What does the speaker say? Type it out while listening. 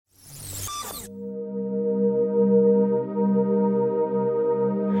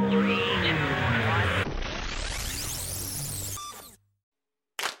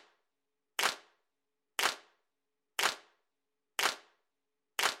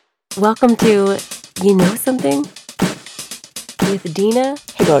Welcome to You Know Something with Dina.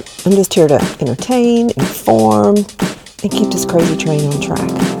 Hey, look, I'm just here to entertain, inform, and keep this crazy train on track.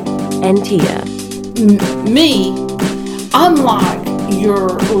 And Tia. Me, unlike your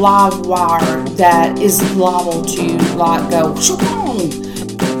live wire that is liable to go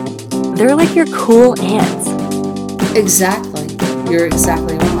shoo-boom. They're like your cool aunts. Exactly. You're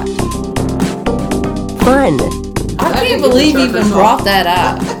exactly right. Fun. I can't believe you even brought that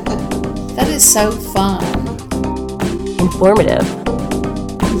up. That is so fun. Informative.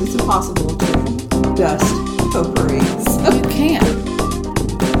 It's impossible to dust potpourris. You can't.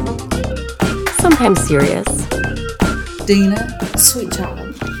 Sometimes serious. Dina, sweet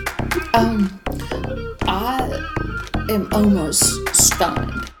child. I am almost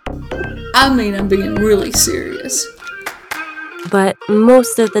stunned. I mean, I'm being really serious. But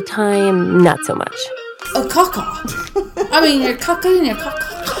most of the time, not so much. A caca. I mean, your caca and your caca.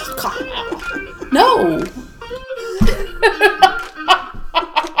 No.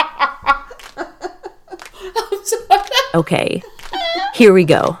 I'm sorry. Okay, here we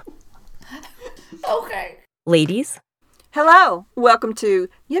go. Okay. Ladies, Hello, welcome to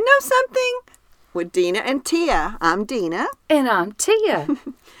You Know Something with Dina and Tia. I'm Dina. And I'm Tia.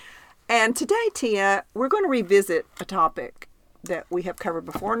 And today, Tia, we're going to revisit a topic that we have covered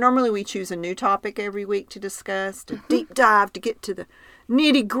before. Normally we choose a new topic every week to discuss, to deep dive, to get to the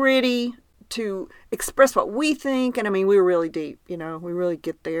nitty gritty, to express what we think. And I mean, we're really deep, we really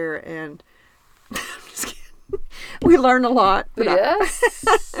get there, and I'm just kidding. We learn a lot. But Yes.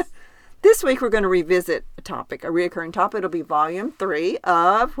 this week we're going to revisit a topic, a reoccurring topic. It'll be volume 3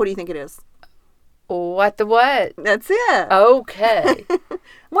 of, what do you think it is? What the what? That's it. Okay.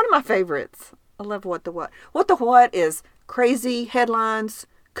 One of my favorites. I love What the What. What the What is crazy headlines,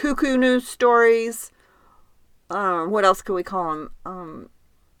 cuckoo news stories. What else could we call them?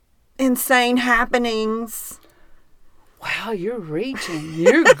 Insane happenings. Wow, you're reaching.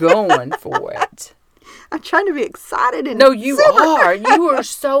 You're going for it. I'm trying to be excited and No, you are. You are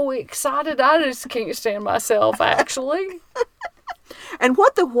so excited. I just can't stand myself, actually. And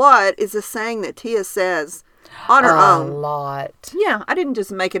What the What is a saying that Tia says on her A own. lot. Yeah, I didn't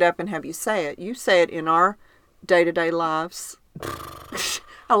just make it up and have you say it. You say it in our day-to-day lives.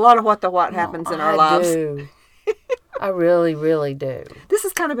 A lot of What the What happens in our lives. I do. I really, really do. This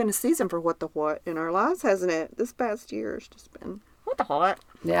has kind of been a season for What the What in our lives, hasn't it? This past year has just been What the What.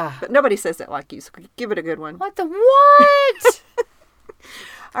 Yeah. But nobody says it like you, so give it a good one. What the what?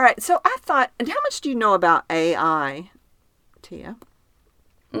 All right, so I thought, and how much do you know about AI, Tia?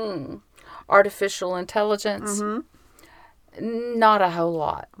 Artificial intelligence? Not a whole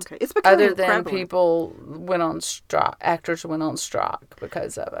lot. Okay, it's becoming Other than prevalent. people went on strike, actors went on strike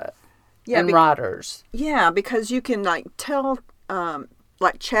because of it. Yeah, And writers. Yeah, because you can tell,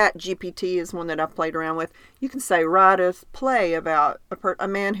 like Chat GPT is one that I've played around with. You can say, write a play about a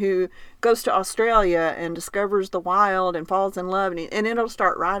man who goes to Australia and discovers the wild and falls in love, and it'll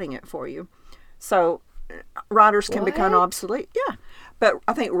start writing it for you. So writers can become What? obsolete. Yeah, but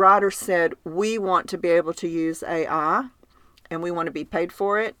I think writers said, we want to be able to use AI, and we want to be paid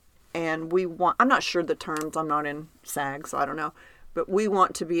for it, and I'm not sure the terms, I'm not in SAG, so I don't know, but we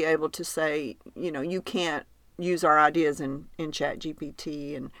want to be able to say, you can't use our ideas in Chat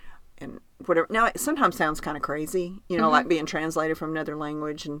GPT and whatever. Now, it sometimes sounds kind of crazy, like being translated from another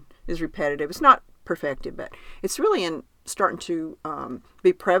language and is repetitive. It's not perfected, but it's really starting to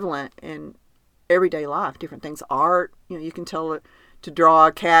be prevalent in everyday life, different things. Art, you can tell it to draw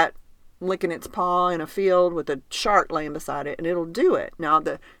a cat licking its paw in a field with a shark laying beside it, and it'll do it. Now,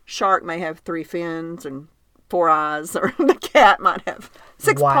 the shark may have 3 fins and 4 eyes, or the cat might have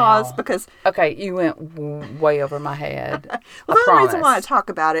 6 paws, because... Okay, you went way over my head. Well, the only reason why I talk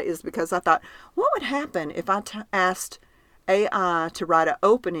about it is because I thought, what would happen if I asked AI to write an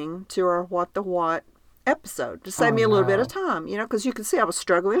opening to our What the What episode to save me a little bit of time, because you can see I was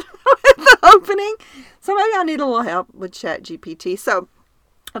struggling with the opening. So maybe I need a little help with Chat GPT. So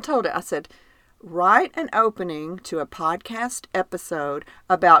I told it, I said, write an opening to a podcast episode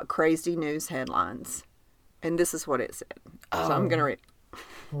about crazy news headlines. And this is what it said. So I'm going to read it.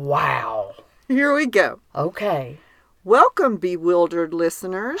 Wow. Here we go. Okay. Welcome, bewildered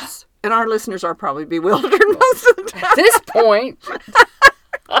listeners. And our listeners are probably bewildered most of the time. At this point,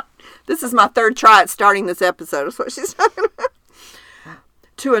 This is my 3rd try at starting this episode, is what she's talking about.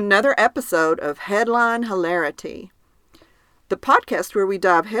 To another episode of Headline Hilarity, the podcast where we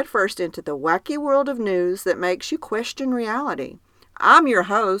dive headfirst into the wacky world of news that makes you question reality. I'm your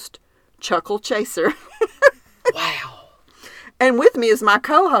host, Chuckle Chaser. wow. And with me is my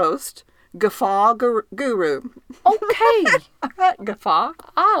co-host, Guffaw Guru. Okay. Guffaw.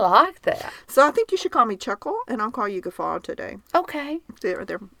 I like that. So I think you should call me Chuckle, and I'll call you Guffaw today. Okay. They're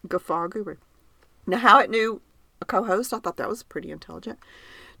Guffaw Guru. Now, how it knew a co-host, I thought that was pretty intelligent.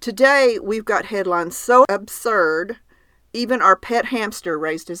 Today, we've got headlines so absurd, even our pet hamster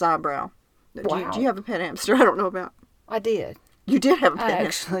raised his eyebrow. Wow. Do you have a pet hamster I don't know about? I did. You did have a pet I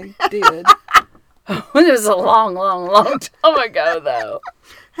hamster. actually did. It was a long, long, long time ago, though.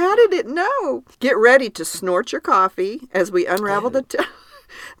 How did it know? Get ready to snort your coffee as we unravel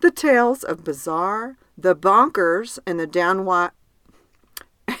the tales of bizarre, the bonkers, and the downright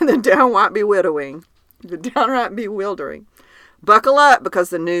bewildering. The downright bewildering. Buckle up because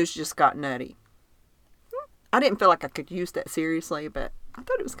the news just got nutty. I didn't feel like I could use that seriously, but I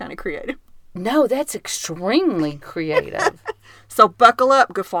thought it was kind of creative. No, that's extremely creative. So buckle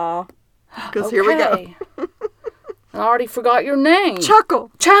up, Guffaw, because here we go. I already forgot your name.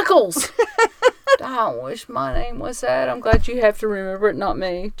 Chuckle. Chuckles. I wish my name was that. I'm glad you have to remember it, not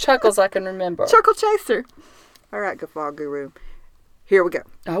me. Chuckles I can remember. Chuckle Chaser. All right, Guffaw Guru. Here we go.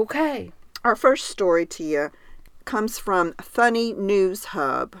 Okay. Our first story to you comes from Funny News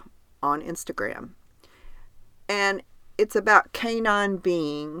Hub on Instagram. And it's about canine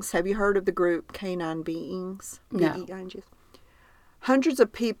beings. Have you heard of the group Canine Beings? No. B-E-I-N-G-S. Hundreds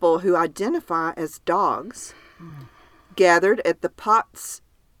of people who identify as dogs gathered at the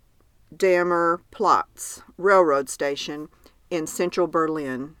Potsdamer Platz railroad station in central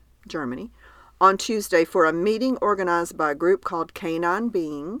Berlin, Germany, on Tuesday for a meeting organized by a group called Canine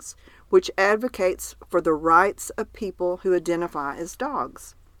Beings, which advocates for the rights of people who identify as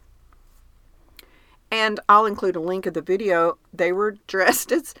dogs. And I'll include a link of the video. They were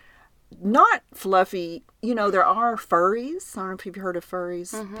dressed as not fluffy. You know, there are furries. I don't know if you've heard of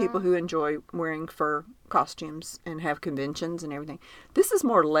furries. Mm-hmm. People who enjoy wearing fur costumes and have conventions and everything. This is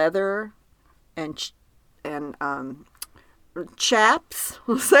more leather and chaps.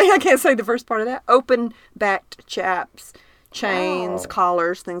 I can't say the first part of that. Open-backed chaps, chains,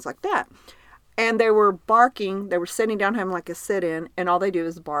 collars, things like that. And they were barking. They were sitting down having like a sit-in, and all they do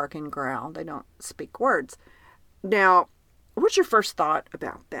is bark and growl. They don't speak words. Now, what's your first thought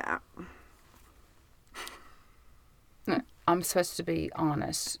about that? I'm supposed to be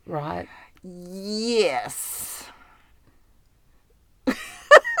honest, right? Yes.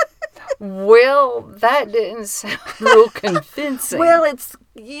 Well, that didn't sound real convincing. Well, it's,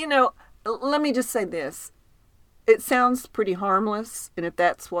 let me just say this. It sounds pretty harmless, and if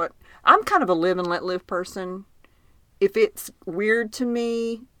that's what... I'm kind of a live and let live person. If it's weird to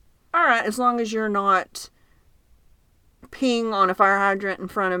me, all right, as long as you're not peeing on a fire hydrant in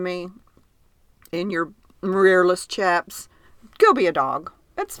front of me and you're rearless chaps, go be a dog.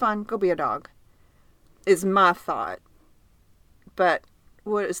 That's fine. Go be a dog, is my thought. But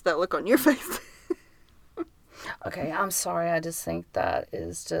what is that look on your face? Okay, I'm sorry. I just think that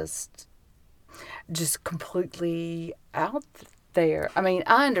is just completely out there. I mean,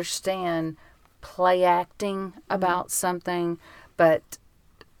 I understand play acting about something, but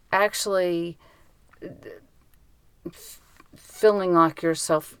actually feeling like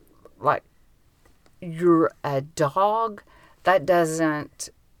yourself, like you're a dog, that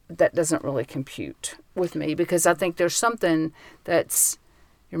doesn't really compute with me, because I think there's something that's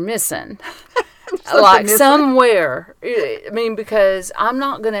you're missing. Like missing somewhere. I mean, because I'm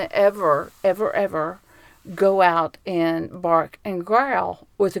not going to ever go out and bark and growl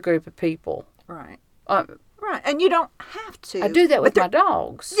with a group of people. Right. Right. And you don't have to. I do that with my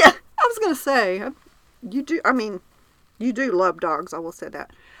dogs. Yeah. I was going to say, you do. I mean, you do love dogs. I will say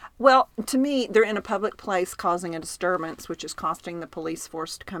that. Well, to me, they're in a public place causing a disturbance, which is costing the police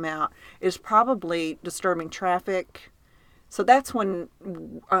force to come out, is probably disturbing traffic. So that's when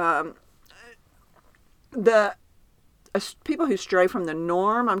the people who stray from the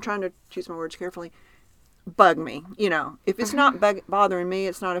norm, I'm trying to choose my words carefully, bug me. If it's not bothering me,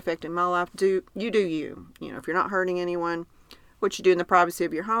 it's not affecting my life, do you. If you're not hurting anyone, what you do in the privacy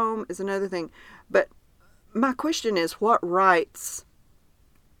of your home is another thing. But my question is, what rights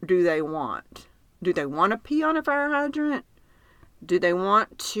do they want? Do they want to pee on a fire hydrant? Do they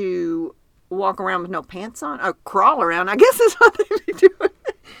want to walk around with no pants on? Oh, crawl around, I guess is what they'd be doing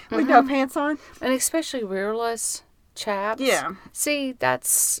with no pants on. And especially rearless chaps. Yeah. See,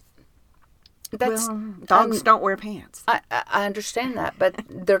 that's well, dogs don't wear pants. I understand that, but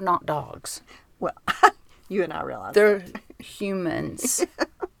they're not dogs. Well, you and I realize they're humans.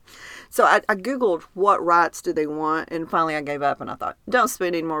 So I Googled what rights do they want, and finally I gave up, and I thought, don't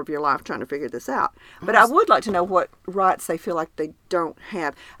spend any more of your life trying to figure this out. But I would like to know what rights they feel like they don't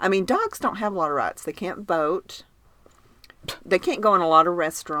have. I mean, dogs don't have a lot of rights. They can't vote. They can't go in a lot of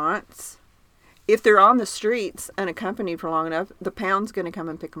restaurants. if they're on the streets unaccompanied for long enough, the pound's going to come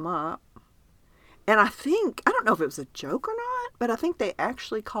and pick them up. And I don't know if it was a joke or not, but I think they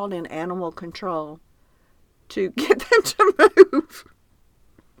actually called in animal control to get them to move.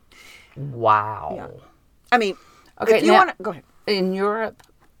 Wow. Yeah. I mean, Okay, if you want to, go ahead. In Europe,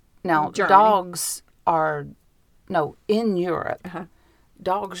 now Germany. in Europe, Uh-huh.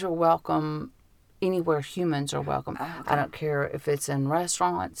 dogs are welcome anywhere humans are welcome. Oh, okay. I don't care if it's in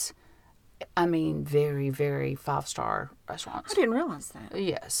restaurants. I mean, very, very 5-star restaurants. I didn't realize that.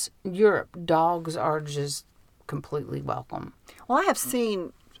 Yes. Europe, dogs are just completely welcome. Well, I have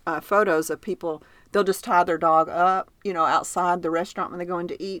seen photos of people, they'll just tie their dog up, outside the restaurant when they go in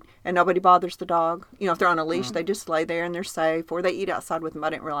to eat, and nobody bothers the dog. If they're on a leash, they just lay there and they're safe, or they eat outside with them. I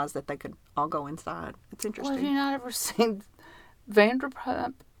didn't realize that they could all go inside. It's Well, interesting. have you not ever seen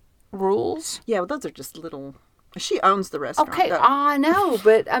Vanderpump Rules? Yeah, well, those are just little... She owns the restaurant. Okay, I know,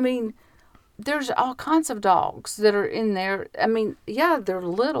 but I mean, there's all kinds of dogs that are in there. I mean, yeah, they're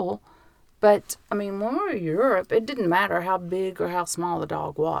little, but I mean, when we were in Europe, it didn't matter how big or how small the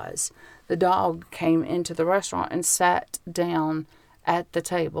dog was. The dog came into the restaurant and sat down at the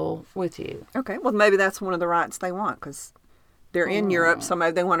table with you. Okay, well, maybe that's one of the rights they want, because they're in Europe, so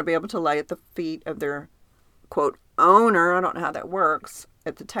maybe they want to be able to lay at the feet of their, quote, owner, I don't know how that works,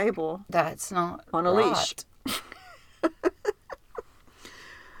 at the table That's not on a right. leash.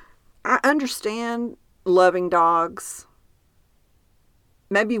 I understand loving dogs.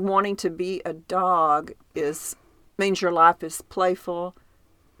 Maybe wanting to be a dog means your life is playful,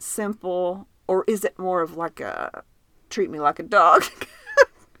 simple, or is it more of like a treat me like a dog?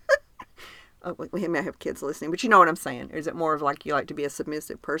 We may have kids listening, but you know what I'm saying. Or is it more of like you like to be a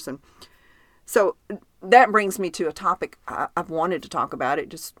submissive person? So that brings me to a topic I've wanted to talk about.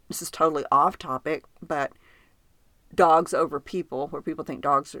 This is totally off topic, but dogs over people, where people think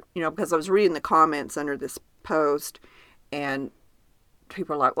dogs are, because I was reading the comments under this post, and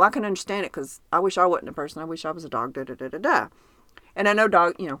people are like, well, I can understand it because I wish I wasn't a person. I wish I was a dog, da da da da da. And I know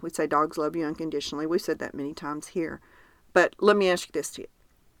we say dogs love you unconditionally. We've said that many times here. But let me ask you this to you.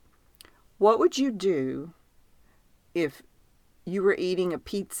 What would you do if you were eating a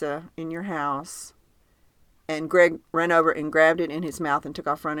pizza in your house and Greg ran over and grabbed it in his mouth and took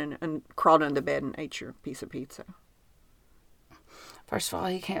off running and crawled under the bed and ate your piece of pizza? First of all,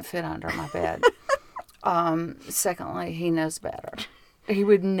 he can't fit under my bed. Secondly, he knows better. He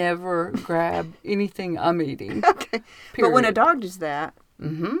would never grab anything I'm eating. Okay. Period. But when a dog does that...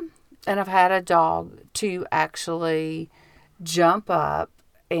 Mm-hmm. And I've had a dog to actually jump up,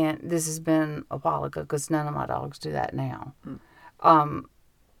 and this has been a while ago because none of my dogs do that now. And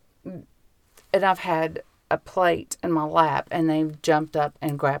I've had a plate in my lap, and they've jumped up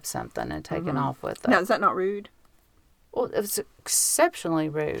and grabbed something and taken off with it. Now, is that not rude? Well, it was exceptionally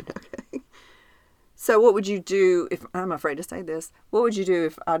rude. Okay. So what would you do if... I'm afraid to say this. What would you do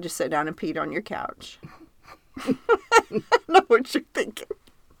if I just sat down and peed on your couch? I know what you're thinking.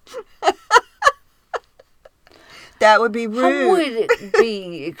 That would be rude. How would it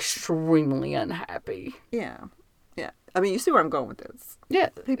be extremely unhappy? Yeah. Yeah. I mean, you see where I'm going with this. Yeah.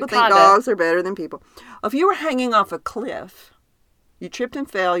 People think kinda. dogs are better than people. If you were hanging off a cliff, you tripped and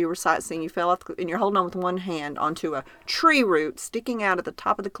fell, you were sightseeing, you fell off the cliff, and you're holding on with one hand onto a tree root sticking out at the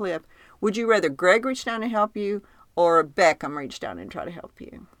top of the cliff, would you rather Greg reach down and help you or Beckham reach down and try to help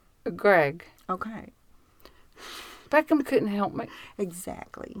you? Greg. Okay. Beckham couldn't help me.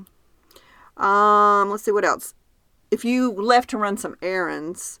 Exactly. Let's see what else. If you left to run some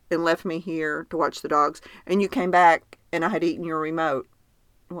errands and left me here to watch the dogs, and you came back and I had eaten your remote,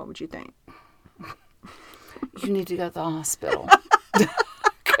 what would you think? You need to go to the hospital.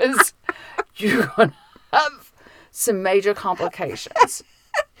 Because you're going to have some major complications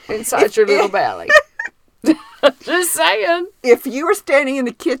inside your little belly. Just saying. If you were standing in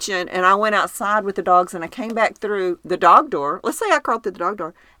the kitchen and I went outside with the dogs and I came back through the dog door, let's say I crawled through the dog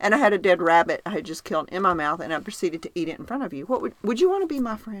door and I had a dead rabbit I had just killed in my mouth and I proceeded to eat it in front of you, would you want to be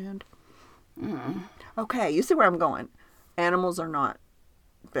my friend? Okay, you see where I'm going. Animals are not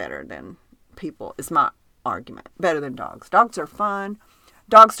better than people, is my argument. Better than dogs. Dogs are fun.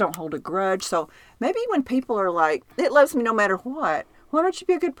 Dogs don't hold a grudge. So maybe when people are like, it loves me no matter what, why don't you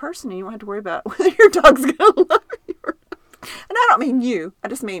be a good person and you don't have to worry about whether your dog's going to love you or not? And I don't mean you. I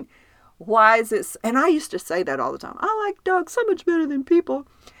just mean, why is it... And I used to say that all the time. I like dogs so much better than people.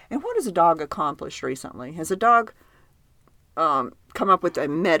 And what has a dog accomplished recently? Has a dog come up with a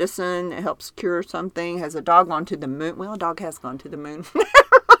medicine that helps cure something? Has a dog gone to the moon? Well, a dog has gone to the moon.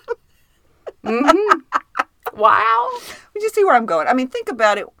 Mm-hmm. Wow. You see where I'm going? I mean, think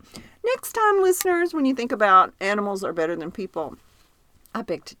about it. Next time, listeners, when you think about animals are better than people, I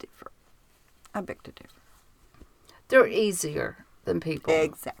beg to differ. I beg to differ. They're easier than people.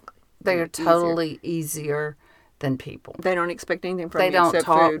 Exactly. They are totally easier than people. They don't expect anything from They you don't except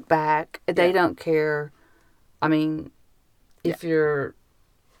talk food. back. They Yeah. don't care. I mean, if you're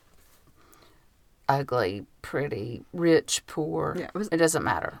ugly, pretty, rich, poor, Yeah, it doesn't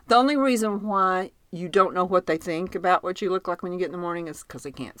matter. The only reason why you don't know what they think about what you look like when you get in the morning is because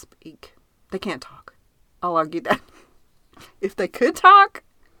they can't speak. They can't talk. I'll argue that. If they could talk.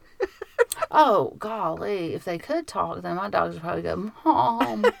 Oh, golly. If they could talk, then my dogs would probably go,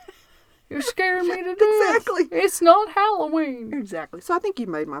 Mom, you're scaring me to death. Exactly. It's not Halloween. Exactly. So I think you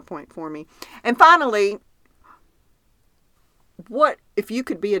made my point for me. And finally, what if you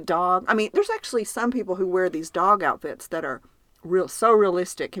could be a dog? I mean, there's actually some people who wear these dog outfits that are so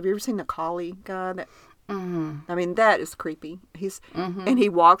realistic. Have you ever seen the collie guy? I mean, that is creepy. And he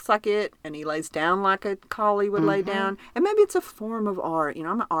walks like it, and he lays down like a collie would lay down. And maybe it's a form of art. You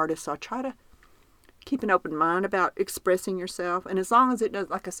know, I'm an artist, so I try to keep an open mind about expressing yourself. And as long as it does,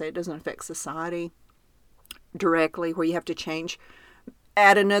 like I say, it doesn't affect society directly, where you have to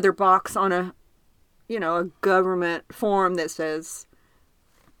add another box on a government form that says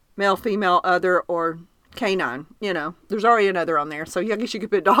male, female, other, or canine. You know, there's already another on there, so I guess you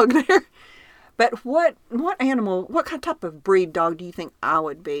could put a dog there. But what animal, what kind of type of breed dog do you think I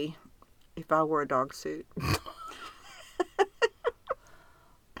would be if I wore a dog suit?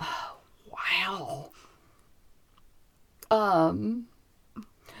 Wow.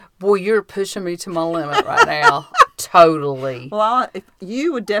 Boy, you're pushing me to my limit right now. Totally. Well, if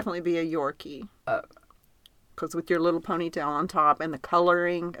you would definitely be a Yorkie. Because with your little ponytail on top and the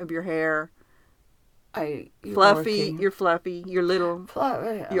coloring of your hair. Fluffy. You're fluffy. You're little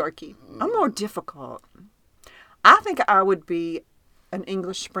Yorkie. I'm more difficult. I think I would be an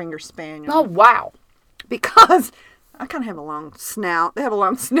English Springer Spaniel. Oh, wow. Because I kind of have a long snout. They have a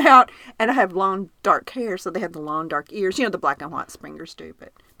long snout, and I have long, dark hair, so they have the long, dark ears. You know, the black and white Springers do,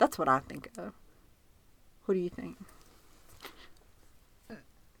 but that's what I think of. What do you think?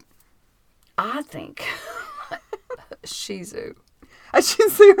 I think Shih Tzu. A Shih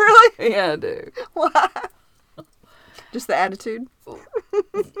Tzu, really? Yeah, I do. Why? Just the attitude?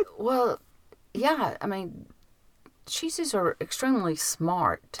 Well, yeah, I mean, Shih Tzus are extremely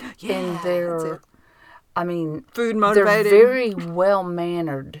smart. Yeah, and that's they're, it. I mean, Food motivated. They're very well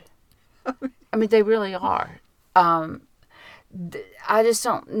mannered. I mean, they really are. I just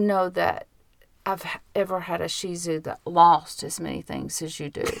don't know that I've ever had a Shih Tzu that lost as many things as you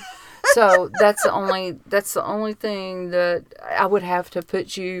do. So that's the only thing that I would have to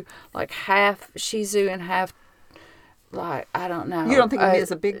put you like half Shih Tzu and half, like, I don't know. You don't think of me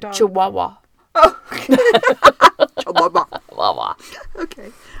as a big dog? Chihuahua. Oh. Chihuahua. Chihuahua.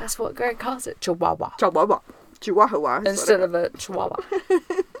 Okay. That's what Greg calls it. Chihuahua. Chihuahua. Chihuahua. Instead of a chihuahua.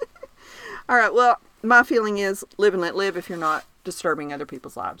 All right. Well, my feeling is live and let live if you're not disturbing other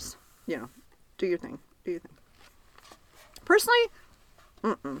people's lives. You know, do your thing. Do your thing. Personally,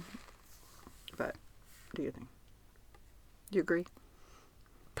 but do your thing. Do you agree?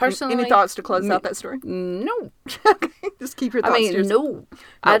 Personally, any thoughts to close out that story? No. Okay, just keep your thoughts to yourself. No.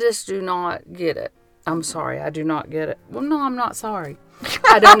 I just do not get it. I'm sorry, I do not get it. Well, no, I'm not sorry.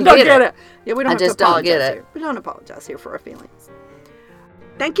 I don't get it. Yeah, we don't have just to apologize don't get it. here. We don't apologize here for our feelings.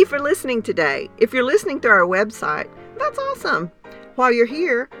 Thank you for listening today. If you're listening through our website, that's awesome. While you're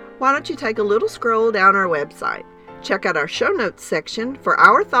here, why don't you take a little scroll down our website? Check out our show notes section for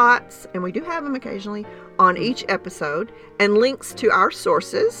our thoughts, and we do have them occasionally, on each episode, and links to our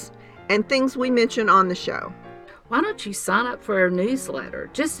sources and things we mention on the show. Why don't you sign up for our newsletter?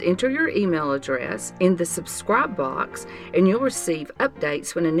 Just enter your email address in the subscribe box and you'll receive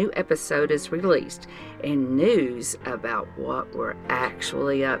updates when a new episode is released and news about what we're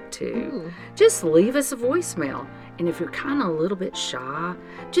actually up to. Just leave us a voicemail. And if you're kind of a little bit shy,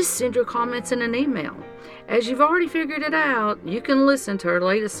 just send your comments in an email. As you've already figured it out, you can listen to our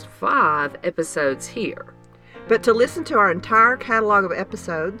latest 5 episodes here. But to listen to our entire catalog of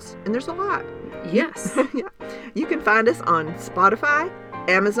episodes, and there's a lot. Yes. Yeah. You can find us on Spotify,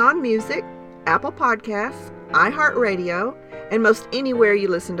 Amazon Music, Apple Podcasts, iHeartRadio, and most anywhere you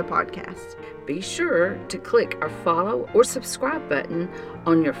listen to podcasts. Be sure to click our follow or subscribe button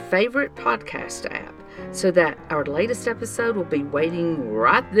on your favorite podcast app so that our latest episode will be waiting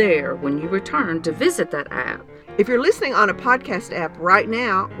right there when you return to visit that app. If you're listening on a podcast app right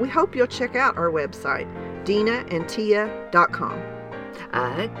now, we hope you'll check out our website, DinaandTia.com.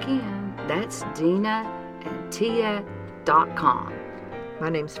 Again, that's DinaandTia.com. My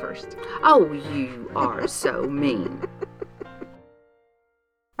name's first. Oh, you are so mean.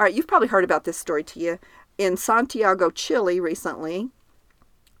 All right, you've probably heard about this story, Tia. In Santiago, Chile recently,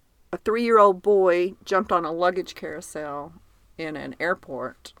 a 3-year-old boy jumped on a luggage carousel in an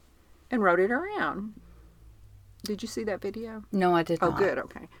airport and rode it around. Did you see that video? No, I did not. Oh, good.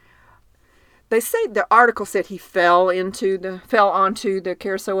 Okay. They say the article said he fell onto the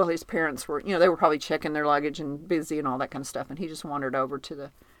carousel. Well, his parents were, they were probably checking their luggage and busy and all that kind of stuff, and he just wandered over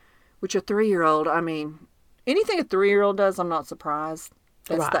to which a 3-year-old. I mean, anything a 3-year-old does, I'm not surprised.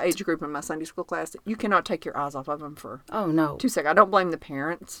 That's the age group in my Sunday school class. You cannot take your eyes off of them for 2 seconds. I don't blame the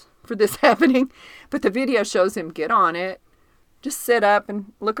parents for this happening, but the video shows him get on it, just sit up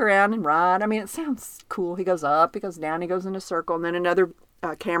and look around and ride. I mean, it sounds cool. He goes up, he goes down, he goes in a circle, and then another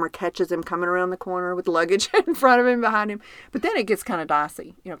camera catches him coming around the corner with luggage in front of him, behind him. But then it gets kind of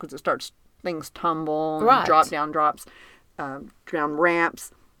dicey, because it starts, things tumble, and drop down drops, down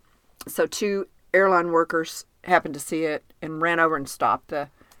ramps. So 2 airline workers happened to see it and ran over and stopped the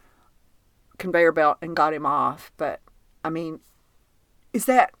conveyor belt and got him off. But, I mean,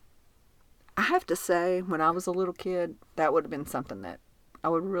 I have to say, when I was a little kid, that would have been something that I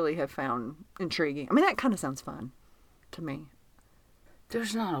would really have found intriguing. I mean, that kind of sounds fun to me.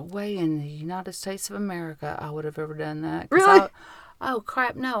 There's not a way in the United States of America I would have ever done that. Really? Oh,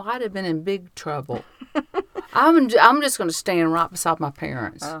 crap, no. I'd have been in big trouble. I'm just going to stand right beside my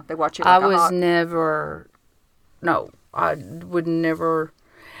parents. They watch you like I would never... No, I would never...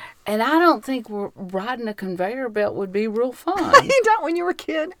 And I don't think riding a conveyor belt would be real fun. You don't when you were a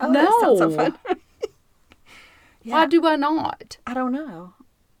kid? Oh, no. That sounds so fun. Yeah. Why do I not? I don't know.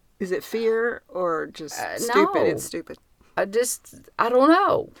 Is it fear or just stupid? No. It's stupid. I don't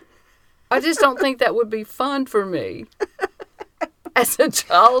know. I just don't think that would be fun for me as a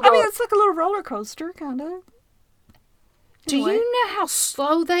child. I mean, it's like a little roller coaster, kind of. Do you know how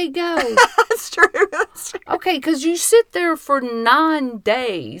slow they go? That's true. Okay, because you sit there for 9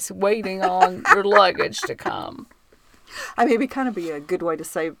 days waiting on your luggage to come. I mean, it'd kind of be a good way to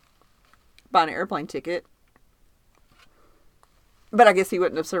save buying an airplane ticket. But I guess he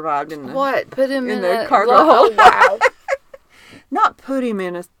wouldn't have survived in the... What? Put him in the cargo hold? Wow. Not put him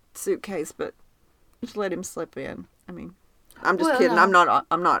in a suitcase, but just let him slip in. I mean, I'm just kidding. No.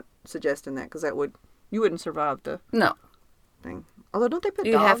 I'm not suggesting that because you wouldn't survive the thing. Although, don't they put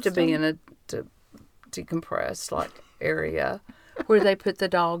You dogs have to be in? in a decompressed area where they put the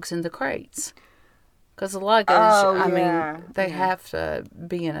dogs in the crates. Because the luggage, mean, they have to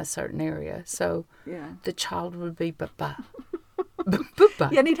be in a certain area. So the child would be bye-bye.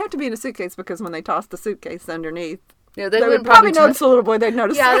 Yeah, and he'd have to be in a suitcase because when they toss the suitcase underneath, they would probably notice the little boy. They'd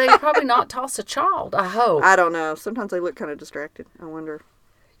notice. Yeah, they'd probably not toss a child, I hope. I don't know. Sometimes they look kind of distracted. I wonder.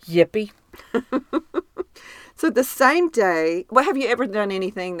 Yippee. So the same day, have you ever done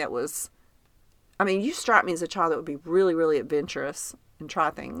anything that was, I mean, you strike me as a child that would be really, really adventurous and try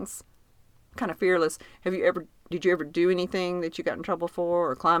things, kind of fearless. Did you ever do anything that you got in trouble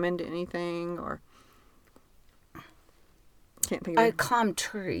for or climb into anything or? Can't think of I'd climb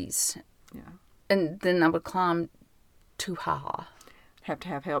trees. Yeah. And then I would climb too high. Have to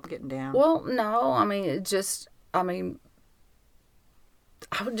have help getting down. Well, no. I mean, I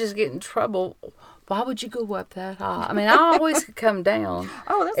would just get in trouble. Why would you go up that high? I mean, I always could come down.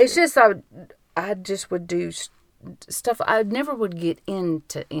 Oh, that's It's good. just I just would do stuff. I never would get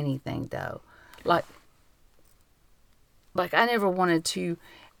into anything, though. Like I never wanted to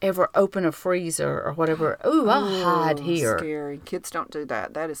ever open a freezer or whatever. Ooh, I'll hide here. Scary. Kids don't do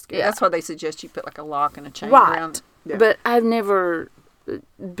that. That is scary. Yeah. That's why they suggest you put like a lock and a chain Right. around. Yeah. But I've never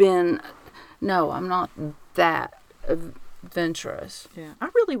been... No, I'm not that adventurous. Yeah, I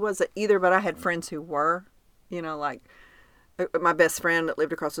really wasn't either, but I had friends who were, like my best friend that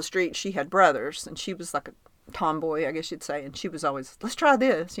lived across the street, she had brothers, and she was like a tomboy, I guess you'd say, and she was always, let's try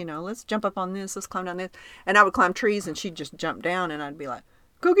this, let's jump up on this, let's climb down this. And I would climb trees, and she'd just jump down, and I'd be like,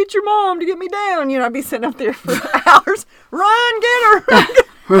 go get your mom to get me down. I'd be sitting up there for hours. Run, get her.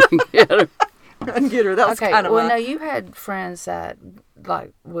 Run, get her. That was kind of now you had friends that,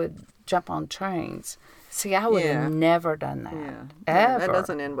 would jump on trains. See, I would have never done that. Yeah. Ever. That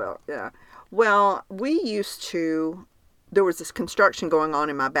doesn't end well. Yeah. Well, there was this construction going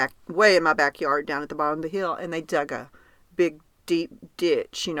on way in my backyard down at the bottom of the hill, and they dug a big, deep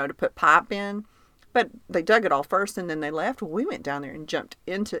ditch, to put pipe in. But they dug it all first, and then they left. Well, we went down there and jumped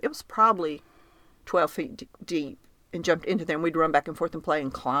into it. It was probably 12 feet deep, and jumped into there, and we'd run back and forth and play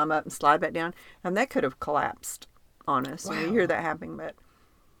and climb up and slide back down. And that could have collapsed on us. Wow. And we hear that happening, but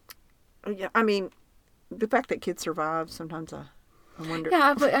yeah, I mean, the fact that kids survive, sometimes I wonder.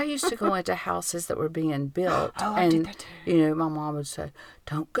 Yeah, but I used to go into houses that were being built. Oh, and, I did that too. My mom would say,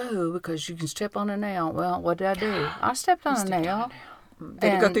 don't go because you can step on a nail. Well, what did I do? I stepped on a nail.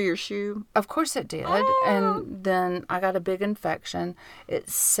 Did it go through your shoe? Of course it did. And then I got a big infection. It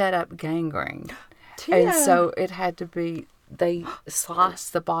set up gangrene. And so it had to be, they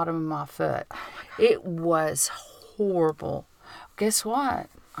sliced the bottom of my foot. It was horrible. Guess what?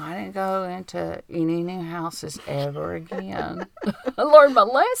 I didn't go into any new houses ever again. I learned my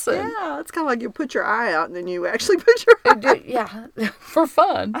lesson. Yeah, it's kind of like you put your eye out and then you actually put your eye out. Yeah, for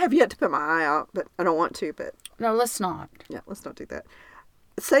fun. I have yet to put my eye out, but I don't want to, but... No, let's not. Yeah, let's not do that.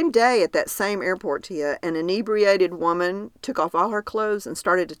 The same day at that same airport, Tia, an inebriated woman took off all her clothes and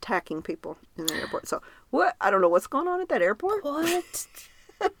started attacking people in the airport. So, what? I don't know what's going on at that airport. What?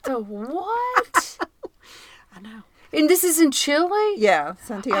 The what? I know. And this is in Chile? Yeah,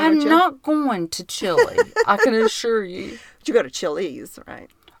 Santiago, I'm Chile. not going to Chile. I can assure you. But you go to Chile's, right?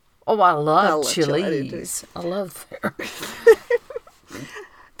 Oh, I love Chile. I do too. Chile's. I love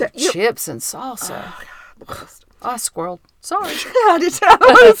The chips and salsa. Oh, the best. I squirreled. Sorry. I did too.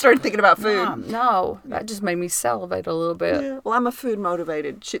 I started thinking about food. No, that just made me salivate a little bit. Yeah. Well, I'm a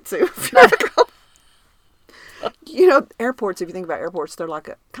food-motivated Shih Tzu. You know, airports, if you think about airports, they're like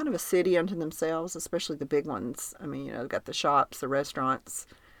a kind of a city unto themselves, especially the big ones. I mean, you know, they've got the shops, the restaurants.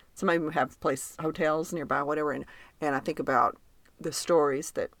 Some of them have hotels nearby, whatever. And I think about the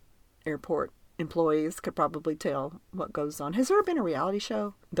stories that airport employees could probably tell what goes on. Has there been a reality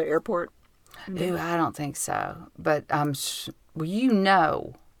show, The Airport? Ooh, I don't think so. But well, you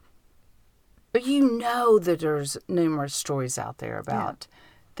know that there's numerous stories out there about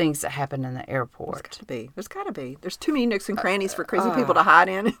things that happen in the airport. There's got to be. There's too many nooks and crannies for crazy people to hide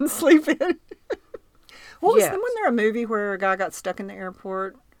in and sleep in. Wasn't there a movie where a guy got stuck in the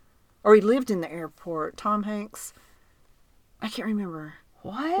airport? Or he lived in the airport? Tom Hanks? I can't remember.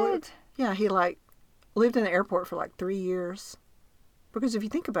 What? Yeah, he lived in the airport for 3 years. Because if you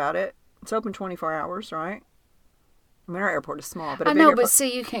think about it, it's open 24 hours, right? I mean, our airport is small, but I know, but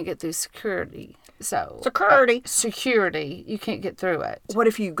see, you can't get through security. So security, you can't get through it. What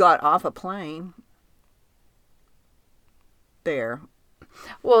if you got off a plane there?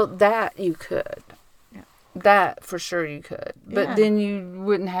 Well, that you could. Yeah. That for sure you could. But Yeah. then you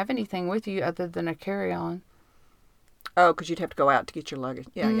wouldn't have anything with you other than a carry-on. Oh, because you'd have to go out to get your luggage.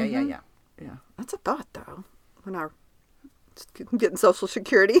 Yeah. That's a thought, though. When I'm getting Social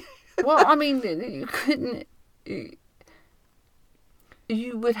Security. Well, I mean, you couldn't.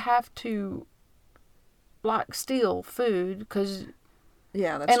 You would have to, steal food because.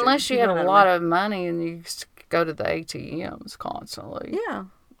 Yeah, that's unless true. you had a lot of money and you go to the ATMs constantly. Yeah,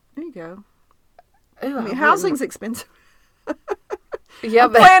 there you go. Ooh, I mean, housing's expensive. Yeah,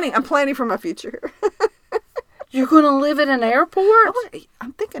 I'm planning for my future. You're going to live at an airport?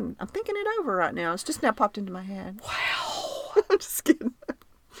 I'm thinking it over right now. It's just now popped into my head. Wow. I'm just kidding.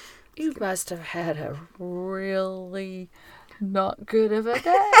 You must have had a really not good of a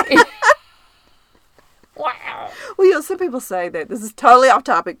day. Wow. Well, some people say that this is totally off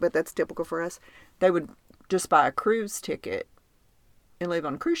topic, but that's typical for us. They would just buy a cruise ticket and live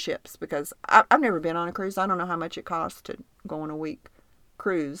on cruise ships because I've never been on a cruise. I don't know how much it costs to go on a week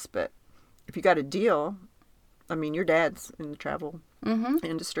cruise, but if you got a deal, I mean, your dad's in the travel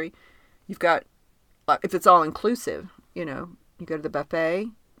industry. You've got, if it's all inclusive, you go to the buffet,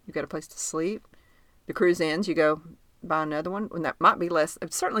 you got a place to sleep. The cruise ends, you go buy another one. And that might be less,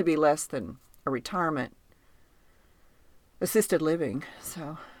 it'd certainly be less than a retirement assisted living.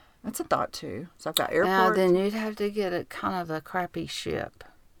 So that's a thought too. So I've got airport. Now then you'd have to get a kind of a crappy ship.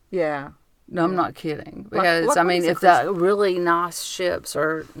 Yeah. No, I'm not kidding. Because, what if the really nice ships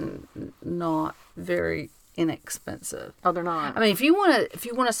are not very inexpensive. Oh, they're not. I mean, if you want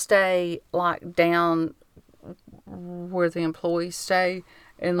to stay down where the employees stay,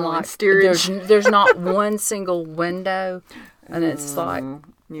 and there's not one single window, and it's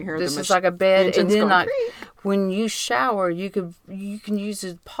you hear this is like a bed, and then going, when you shower, you can use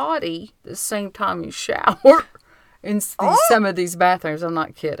a potty the same time you shower in some of these bathrooms. I'm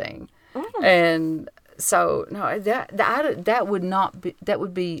not kidding, and. So no, that would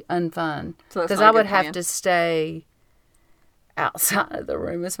be unfun because I would have to stay outside of the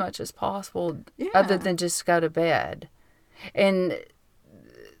room as much as possible, other than just go to bed. And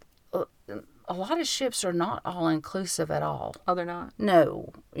a lot of ships are not all inclusive at all. Oh, they're not.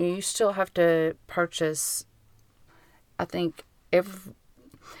 No, you still have to purchase. I think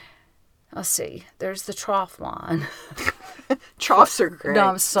let's see. There's the trough line. Troughs are great. No,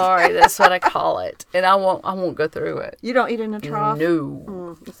 I'm sorry. That's what I call it, and I won't go through it. You don't eat in a trough?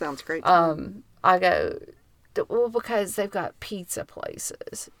 No. That sounds great. I go because they've got pizza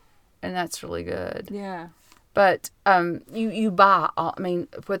places, and that's really good. Yeah. But you buy. I mean,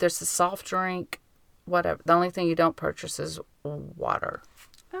 whether it's a soft drink whatever. The only thing you don't purchase is water.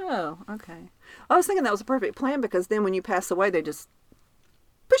 Oh, okay. I was thinking that was a perfect plan because then when you pass away, they just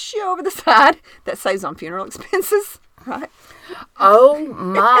push you over the side. That saves on funeral expenses, right? Oh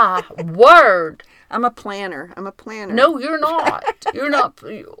my word! I'm a planner. No, you're not. You're not.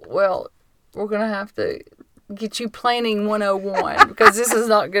 Well, we're gonna have to get you planning 101 because this is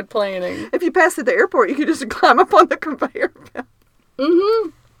not good planning. If you pass at the airport, you can just climb up on the conveyor belt. Mm-hmm.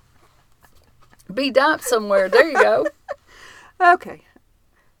 Be dumped somewhere. There you go. Okay.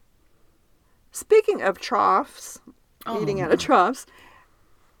 Speaking of troughs, eating out of troughs,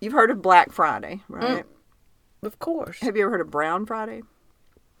 you've heard of Black Friday, right? Of course. Have you ever heard of Brown Friday?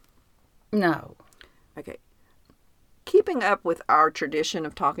 No. Okay. Keeping up with our tradition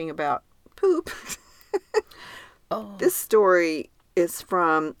of talking about poop, this story is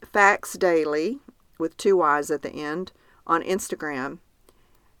from Facts Daily with 2 Y's at the end on Instagram.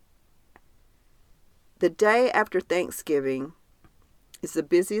 The day after Thanksgiving is the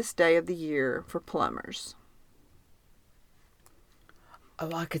busiest day of the year for plumbers.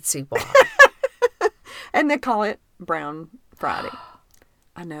 Oh, I could see why. And they call it Brown Friday.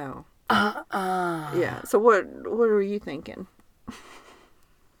 I know. Yeah. So what were you thinking?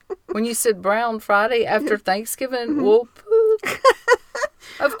 When you said Brown Friday after Thanksgiving, well, poop.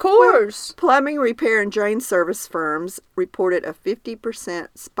 Of course. Plumbing, repair, and drain service firms reported a 50%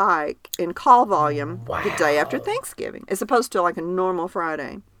 spike in call volume the day after Thanksgiving, as opposed to like a normal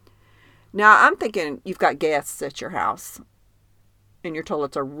Friday. Now, I'm thinking you've got guests at your house, and your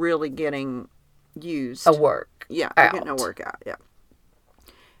toilets are really getting used. A work. Yeah, out. they're getting a workout, yeah.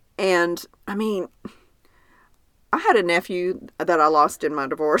 And, I mean, I had a nephew that I lost in my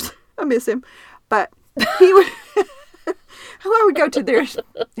divorce. I miss him. But he would... I would go to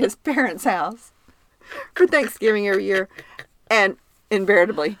his parents' house for Thanksgiving every year. And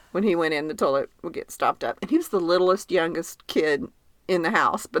invariably, when he went in, the toilet would get stopped up. And he was the littlest, youngest kid in the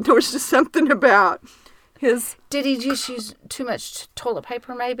house. But there was just something about his... Did he just use too much toilet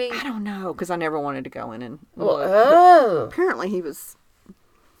paper, maybe? I don't know, because I never wanted to go in and look. Oh. Apparently, he was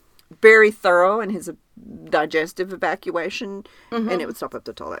very thorough in his digestive evacuation, and it would stop up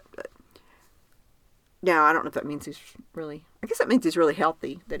the toilet. But now, I don't know if that means he's really... I guess that means he's really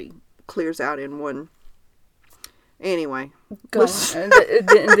healthy, that he clears out in one... Anyway. And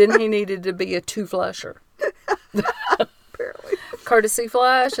then he needed to be a 2-flusher. Apparently. Courtesy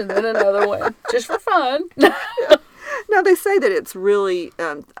flush, and then another one. Just for fun. Now, they say that it's really...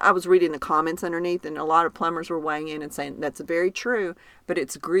 I was reading the comments underneath, and a lot of plumbers were weighing in and saying that's very true, but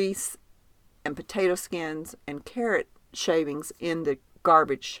it's grease and potato skins and carrot shavings in the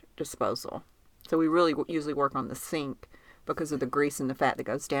garbage disposal. So we really usually work on the sink because of the grease and the fat that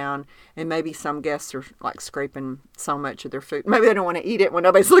goes down. And maybe some guests are like scraping so much of their food. Maybe they don't want to eat it when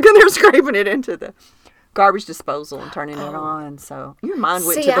nobody's looking. They're scraping it into the garbage disposal and turning it on. So your mind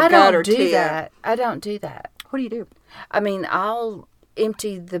went to the gutter too. I don't do that. What do you do? I mean, I'll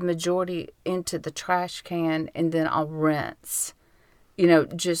empty the majority into the trash can and then I'll rinse. You know,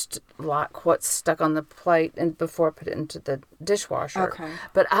 just like what's stuck on the plate and before I put it into the dishwasher. Okay.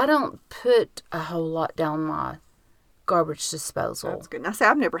 But I don't put a whole lot down my garbage disposal. That's good. Now, see,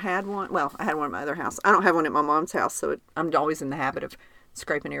 I've never had one. Well, I had one at my other house. I don't have one at my mom's house, so I'm always in the habit of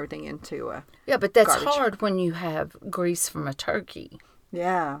scraping everything into yeah, but that's garbage. hard when you have grease from a turkey.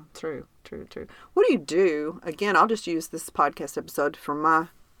 Yeah, true. What do you do? Again, I'll just use this podcast episode for my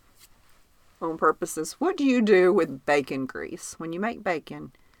own purposes. What do you do with bacon grease? When you make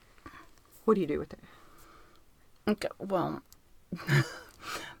bacon, what do you do with it? Okay, well,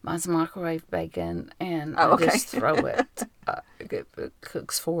 mine's microwave bacon, and Oh, I okay. just throw it. It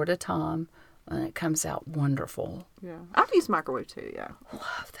cooks 4 at a time, and it comes out wonderful. Yeah, I've used microwave too. Yeah,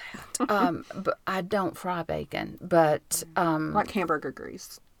 Love that. But I don't fry bacon, but like hamburger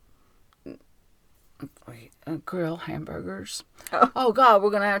grease. grill hamburgers. Oh. Oh God, we're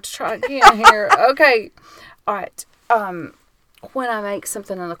gonna have to try again here. Okay, all right. When I make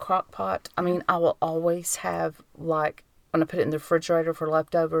something in the crock pot, I mean, I will always have, like, when I put it in the refrigerator for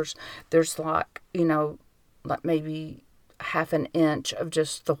leftovers, there's like, you know, like maybe half an inch of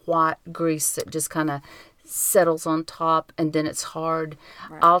just the white grease that just kind of settles on top, and then it's hard.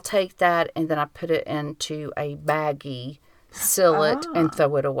 Right. I'll take that and then I put it into a baggie, seal it, and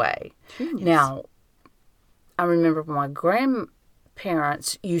throw it away. Genius. Now, I remember my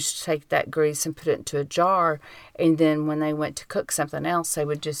grandparents used to take that grease and put it into a jar, and then when they went to cook something else, they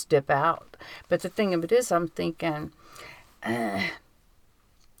would just dip out. But the thing of it is, I'm thinking, how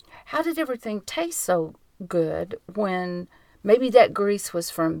did everything taste so good when maybe that grease was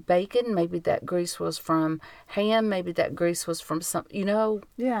from bacon, maybe that grease was from ham, maybe that grease was from some,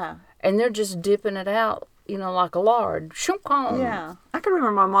 Yeah. and they're just dipping it out, like a lard. Shoom on. Yeah. I can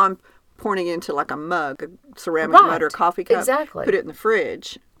remember my mom pouring it into like a mug, a ceramic mug or a coffee cup. Exactly. Put it in the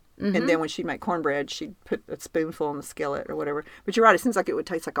fridge. And then when she'd make cornbread, she'd put a spoonful in the skillet or whatever. But you're right, it seems like it would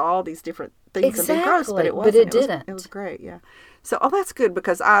taste like all these different things. Exactly. And be gross, but it wasn't. But it didn't. It was great, yeah. So, that's good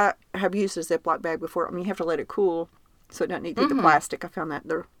because I have used a Ziploc bag before. I mean, you have to let it cool so it doesn't eat through the plastic. I found that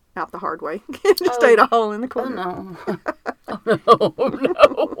they're out the hard way. Just ate a hole in the corner. Oh, no. Oh,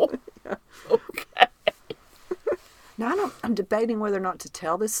 no. Yeah. Okay. Now, I'm debating whether or not to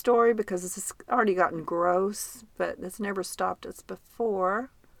tell this story because it's already gotten gross, but it's never stopped us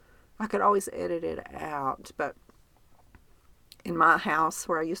before. I could always edit it out, but in my house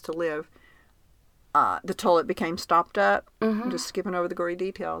where I used to live, the toilet became stopped up. I'm just skipping over the gory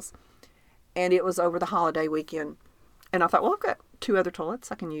details. And it was over the holiday weekend. And I thought, well, I've got 2 other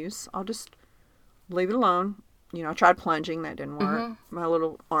toilets I can use. I'll just leave it alone. I tried plunging. That didn't work. My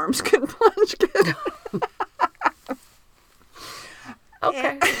little arms couldn't plunge good.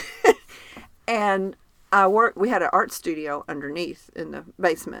 Okay. And we had an art studio underneath in the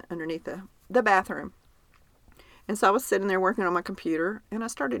basement, underneath the bathroom. And so I was sitting there working on my computer, and I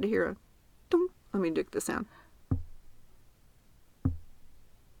started to hear a ding. Let me do the sound.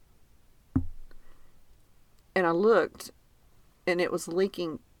 And I looked, and it was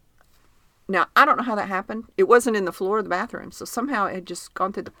leaking. Now, I don't know how that happened. It wasn't in the floor of the bathroom, so somehow it had just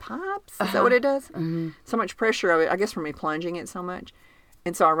gone through the pipes. Is that what it does? Mm-hmm. So much pressure of it, I guess from me plunging it so much.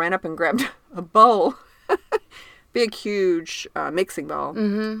 And so I ran up and grabbed a bowl. Big, huge mixing bowl.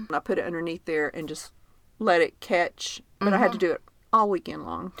 And I put it underneath there and just let it catch. But I had to do it all weekend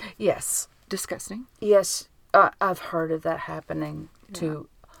long. Yes. Disgusting. Yes. I've heard of that happening to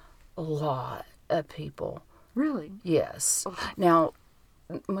a lot of people. Really? Yes. Oh. Now,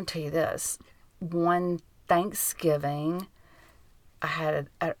 I'm going to tell you this. One Thanksgiving,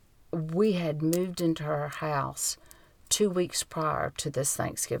 we had moved into our house 2 weeks prior to this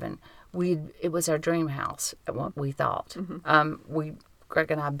Thanksgiving. It was our dream house, what we thought.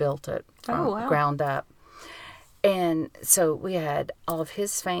 Greg and I built it from ground up. And so we had all of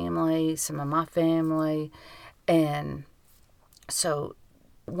his family, some of my family, and so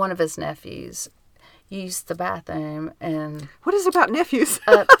one of his nephews used the bathroom and what is it about nephews?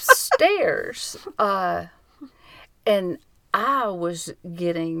 upstairs. And I was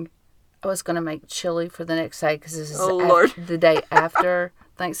going to make chili for the next day because this is the day after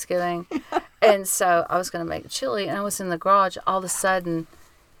Thanksgiving. And so I was going to make chili, and I was in the garage. All of a sudden,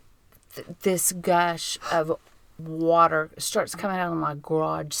 this gush of water starts coming out of my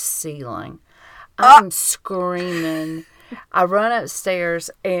garage ceiling. I'm screaming. I run upstairs,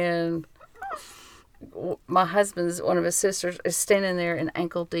 and my husband's, one of his sisters, is standing there in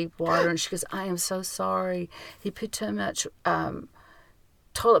ankle-deep water, and she goes, I am so sorry. He put too much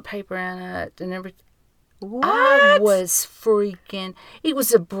toilet paper in it and everything. What? I was freaking. It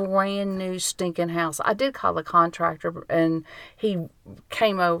was a brand new stinking house. I did call the contractor, and he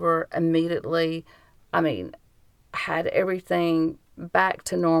came over immediately. I mean, had everything back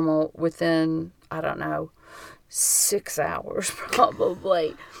to normal within, I don't know, 6 hours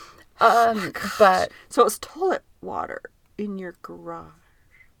probably. But so it's toilet water in your garage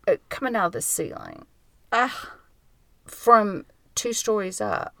coming out of the ceiling from 2 stories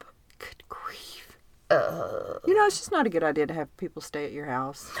up. Good grief. It's just not a good idea to have people stay at your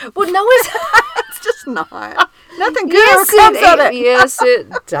house. Well, no, it's it's just not. Nothing good ever comes of it. Yes, it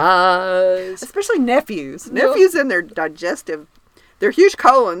does. Especially nephews. Yep. Nephews and their digestive, they're huge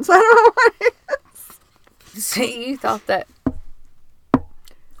colons. I don't know what it is. See, you thought that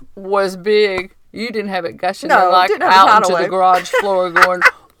was big. You didn't have it gushing out into the garage floor going,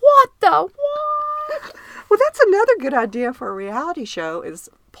 what the what? Well, that's another good idea for a reality show is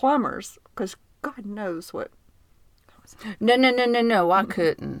plumbers, because God knows what. No, I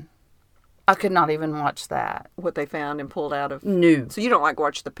couldn't. I could not even watch that. What they found and pulled out of. No. So you don't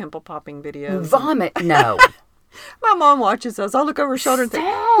watch the pimple popping videos? Vomit, no. My mom watches those. I'll look over her shoulder and think,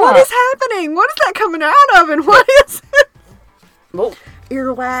 what is happening? What is that coming out of? And what is it? Well,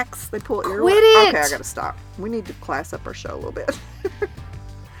 earwax. They pull earwax. Quit it. Okay, I got to stop. We need to class up our show a little bit.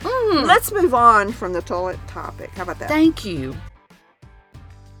 Let's move on from the toilet topic. How about that? Thank you.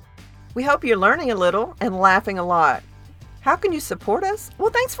 We hope you're learning a little and laughing a lot. How can you support us? Well,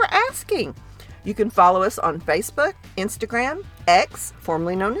 thanks for asking. You can follow us on Facebook, Instagram, X,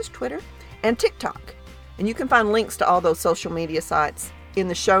 formerly known as Twitter, and TikTok. And you can find links to all those social media sites in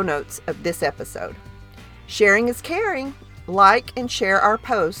the show notes of this episode. Sharing is caring. Like and share our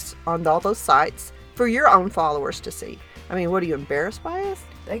posts on all those sites for your own followers to see. I mean, what, are you embarrassed by us?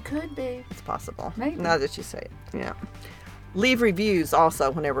 They could be. It's possible. Maybe. Now that you say it. Yeah. Leave reviews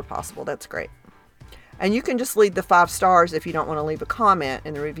also whenever possible. That's great. And you can just leave the 5 stars if you don't want to leave a comment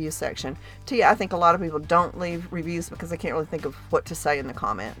in the review section. Tia, I think a lot of people don't leave reviews because they can't really think of what to say in the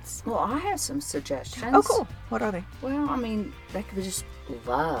comments. Well, I have some suggestions. Oh, cool. What are they? Well, I mean, they could be just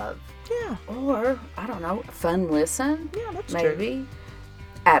love. Yeah. Or, I don't know, fun listen. Yeah, that's maybe.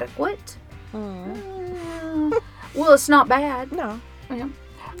 Adequate. true. Well, it's not bad. No. Yeah.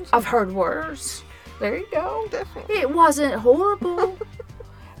 I've heard worse. There you go. Definitely. It wasn't horrible.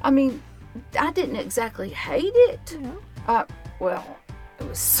 I mean, I didn't exactly hate it. Yeah. Well, it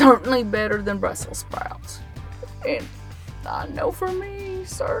was certainly better than Brussels sprouts. And I know for me,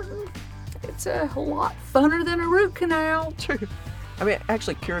 certain, it's a lot funner than a root canal. True. I mean, it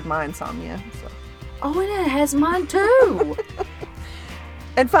actually cured my insomnia. So. Oh, and it has mine too.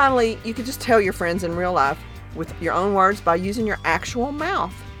 And finally, you can just tell your friends in real life with your own words by using your actual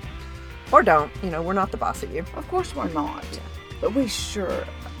mouth. Or don't. You know, we're not the boss of you. Of course we're not. But we sure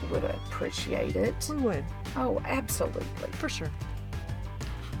would appreciate it. We would. Oh, absolutely. For sure.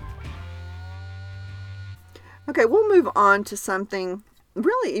 Okay, we'll move on to something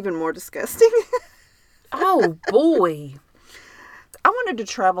really even more disgusting. Oh, boy. I wanted to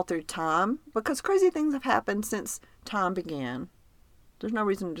travel through time because crazy things have happened since time began. There's no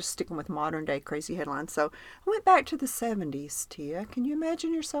reason to just stick with modern day crazy headlines. So I went back to the 70s, Tia. Can you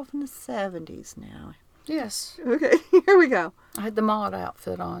imagine yourself in the 70s now? Yes. Okay, here we go. I had the mod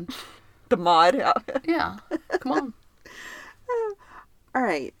outfit on. The mod. Yeah. Come on. All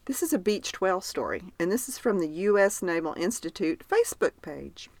right, this is a beached whale story, and this is from the U.S. Naval Institute Facebook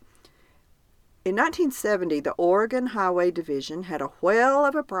page. In 1970, the Oregon Highway Division had a whale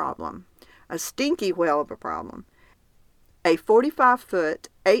of a problem, a stinky whale of a problem. A 45-foot,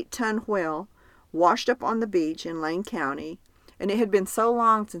 8-ton whale washed up on the beach in Lane County, and it had been so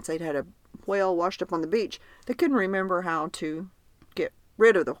long since they'd had a whale washed up on the beach, they couldn't remember how to get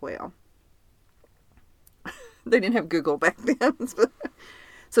rid of the whale. They didn't have Google back then.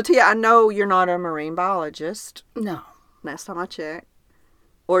 So, Tia, I know you're not a marine biologist. No. Last time I checked.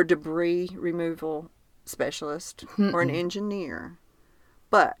 Or debris removal specialist. Or an engineer.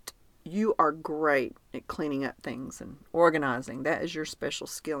 But you are great at cleaning up things and organizing. That is your special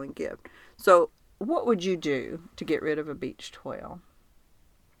skill and gift. So, what would you do to get rid of a beached whale?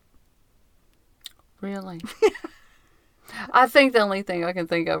 Really? I think the only thing I can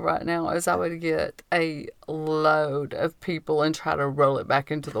think of right now is I would get a load of people and try to roll it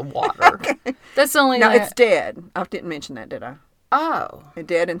back into the water. Okay. That's the only Now, thing. it's dead. I didn't mention that, did I? Oh.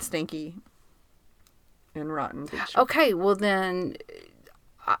 Dead and stinky and rotten. Okay, well then,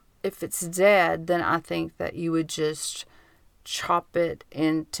 if it's dead, then I think that you would just chop it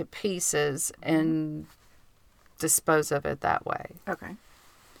into pieces and dispose of it that way. Okay.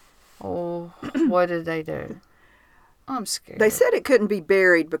 Oh, what did they do? I'm scared. They said it couldn't be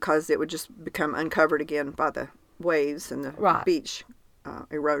buried because it would just become uncovered again by the waves and the beach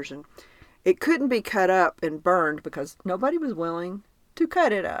erosion. It couldn't be cut up and burned because nobody was willing to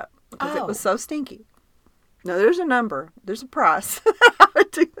cut it up because it was so stinky. No, there's a number. There's a price. I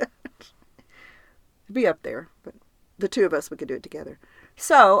would do that. It'd be up there, but the two of us, we could do it together.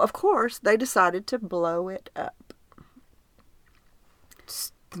 So, of course, they decided to blow it up.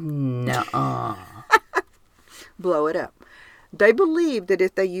 Nuh-uh. Blow it up. They believed that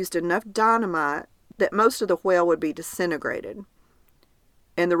if they used enough dynamite, that most of the whale would be disintegrated.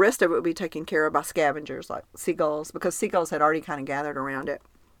 And the rest of it would be taken care of by scavengers like seagulls, because seagulls had already kind of gathered around it.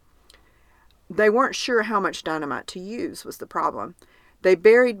 They weren't sure how much dynamite to use was the problem. They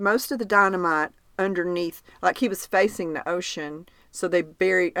buried most of the dynamite underneath, like he was facing the ocean, so they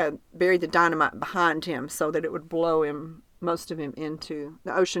buried the dynamite behind him so that it would blow most of him into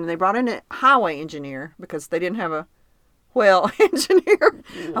the ocean. And they brought in a highway engineer because they didn't have a whale engineer.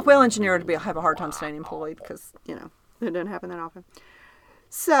 A whale engineer would have a hard time staying employed because, it doesn't happen that often.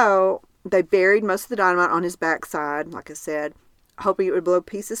 So they buried most of the dynamite on his backside, like I said, hoping it would blow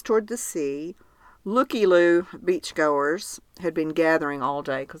pieces toward the sea. Looky-loo beachgoers had been gathering all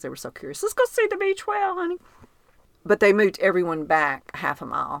day because they were so curious. Let's go see the beach whale, honey. But they moved everyone back half a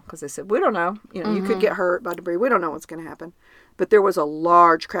mile because they said, we don't know. You could get hurt by debris. We don't know what's going to happen. But there was a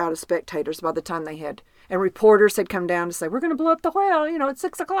large crowd of spectators by the time and reporters had come down to say, we're going to blow up the whale, at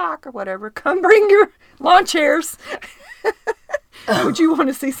 6 o'clock or whatever. Come bring your lawn chairs. Would you want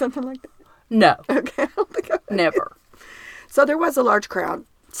to see something like that? No. Okay. I don't think I would. Never. So there was a large crowd.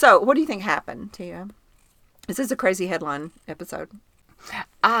 So what do you think happened, Tia? Is this a crazy headline episode?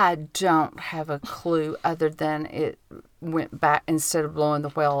 I don't have a clue other than it went back, instead of blowing the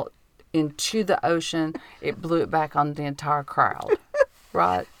whale, into the ocean, it blew it back on the entire crowd.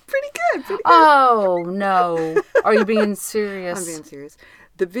 Right? Pretty good. Pretty good. Oh, no. Are you being serious? I'm being serious.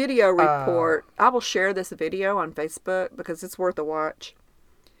 The video report, I will share this video on Facebook because it's worth a watch.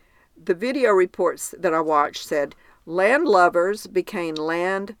 The video reports that I watched said, land lovers became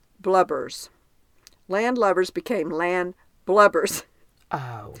land blubbers. Land lovers became land blubbers.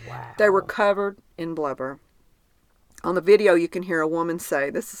 Oh, wow. They were covered in blubber. On the video, you can hear a woman say,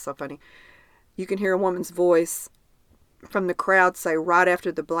 this is so funny, you can hear a woman's voice from the crowd say right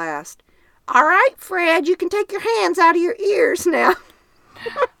after the blast, all right, Fred, you can take your hands out of your ears now.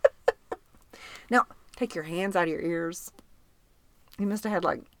 Now, take your hands out of your ears. He must have had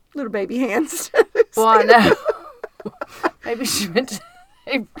like little baby hands. Well, I know. Maybe she meant to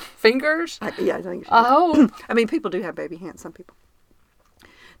say fingers. Yeah, I think she did. Oh. I mean, people do have baby hands, some people.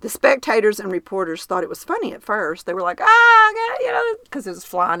 The spectators and reporters thought it was funny at first. They were like, because it was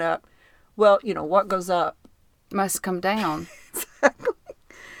flying up. Well, what goes up? Must come down. Exactly.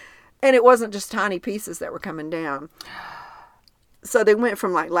 And it wasn't just tiny pieces that were coming down. So they went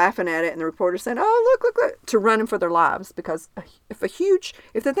from like laughing at it and the reporters saying, oh, look, to running for their lives. Because if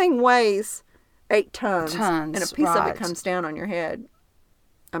the thing weighs 8 tons and a piece of it comes down on your head,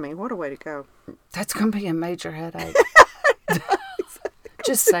 I mean, what a way to go. That's going to be a major headache.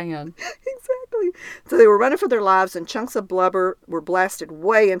 Just saying. Exactly. So they were running for their lives and chunks of blubber were blasted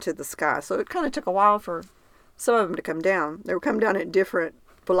way into the sky. So it kind of took a while for some of them to come down. They were coming down at different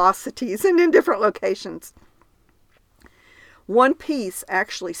velocities and in different locations. One piece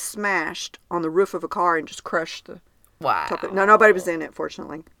actually smashed on the roof of a car and just crushed the top of it. No, nobody was in it,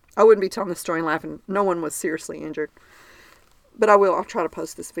 fortunately. I wouldn't be telling this story and laughing. No one was seriously injured. But I'll try to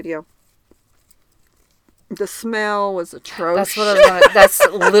post this video. The smell was atrocious. That's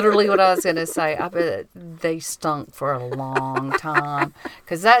literally what I was going to say. I bet they stunk for a long time.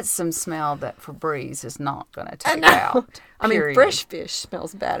 Because that's some smell that Febreze is not going to take out. I mean, fresh fish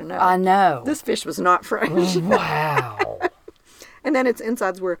smells bad enough. I know. This fish was not fresh. Wow. And then its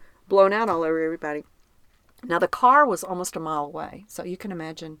insides were blown out all over everybody. Now, the car was almost a mile away. So you can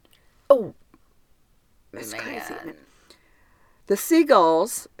imagine. Oh, it's man. crazy, isn't it? The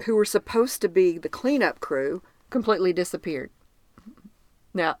seagulls, who were supposed to be the cleanup crew, completely disappeared.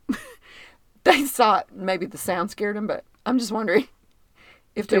 Now, they thought maybe the sound scared them, but I'm just wondering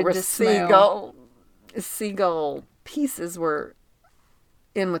if there were seagull pieces were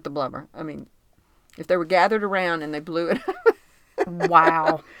in with the blubber. I mean, if they were gathered around and they blew it up.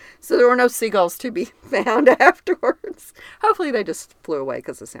 Wow. So there were no seagulls to be found afterwards. Hopefully they just flew away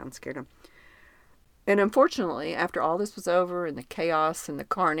because the sound scared them. And unfortunately, after all this was over and the chaos and the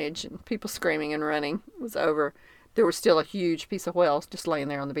carnage and people screaming and running was over, there was still a huge piece of whale just laying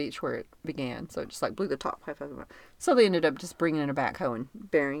there on the beach where it began. So it just like blew the top half of it up. So they ended up just bringing in a backhoe and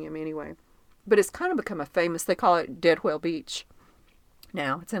burying him anyway. But it's kind of become they call it Dead Whale Beach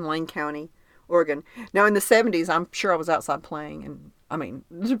now. It's in Lane County, Oregon. Now in the 70s, I'm sure I was outside playing. And I mean,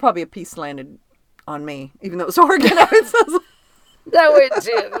 there's probably a piece landed on me, even though it was Oregon. No, it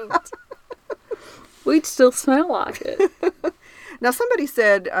didn't. We'd still smell like it. Now, somebody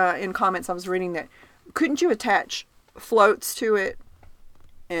said in comments I was reading that, couldn't you attach floats to it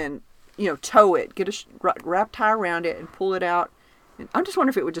and, tow it, get a wrap tie around it and pull it out? And I'm just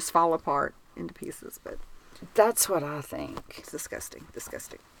wondering if it would just fall apart into pieces, but That's what I think. it's disgusting.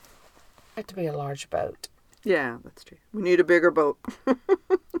 Had to be a large boat. Yeah, that's true. We need a bigger boat.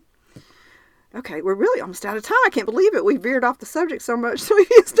 Okay, we're really almost out of time. I can't believe it. We veered off the subject so much, so we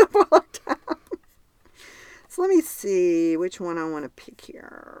used up all our time. So let me see which one I want to pick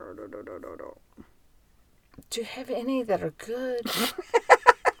here. Do you have any that are good?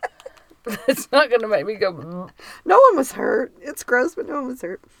 It's not going to make me go. No one was hurt. It's gross, but no one was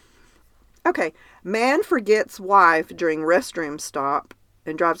hurt. Okay. Man forgets wife during restroom stop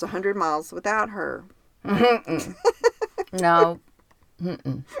and drives 100 miles without her. No.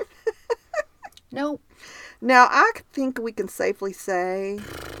 Nope. Now, I think we can safely say,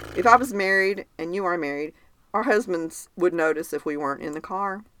 if I was married and you are married, our husbands would notice if we weren't in the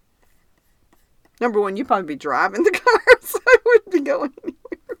car. Number one, you'd probably be driving the car, so it wouldn't be going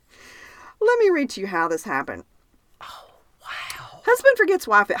anywhere. Let me read to you how this happened. Oh, wow. Husband forgets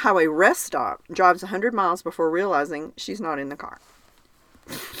wife at highway rest stop, drives 100 miles before realizing she's not in the car.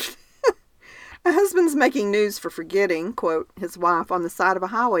 A husband's making news for forgetting, quote, his wife on the side of a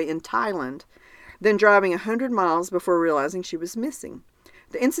highway in Thailand, then driving 100 miles before realizing she was missing.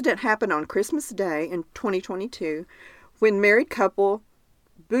 The incident happened on Christmas Day in 2022 when married couple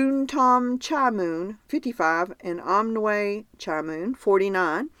Boontom Chamoon, 55, and Amnway Chamoon,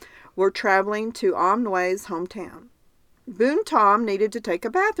 49, were traveling to Amnway's hometown. Boone Tom needed to take a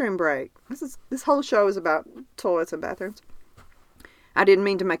bathroom break. This whole show is about toilets and bathrooms. I didn't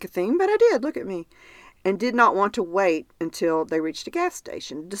mean to make a theme, but I did. Look at me. And did not want to wait until they reached a gas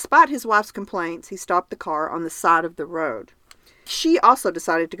station. Despite his wife's complaints, he stopped the car on the side of the road. She also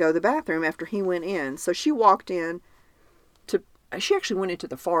decided to go to the bathroom after he went in. So she actually went into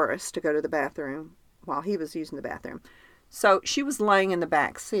the forest to go to the bathroom while he was using the bathroom. So she was laying in the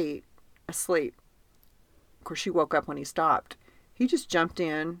back seat, asleep. Of course, she woke up when he stopped. He just jumped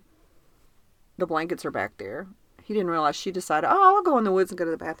in. The blankets are back there. He didn't realize she decided, I'll go in the woods and go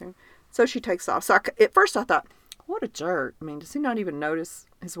to the bathroom. So she takes off. So at first I thought, what a jerk. I mean, does he not even notice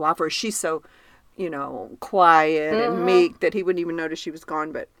his wife? Or is she so, quiet and meek that he wouldn't even notice she was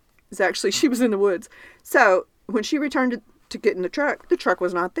gone? But it's actually, she was in the woods. So when she returned to get in the truck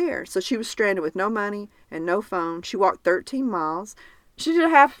was not there. So she was stranded with no money and no phone. She walked 13 miles. She did a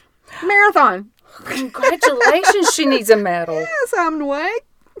half marathon. Congratulations, she needs a medal. Yes, I'm awake.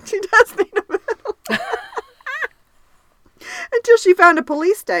 She does need a medal. Until she found a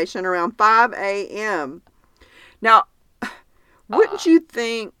police station around 5 a.m. Now, wouldn't you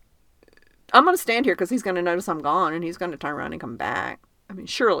think, I'm going to stand here because he's going to notice I'm gone and he's going to turn around and come back. I mean,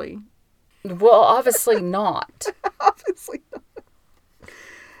 surely. Well, obviously not. Obviously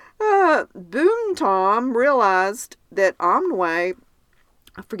not. Boone Tom realized that Amnway,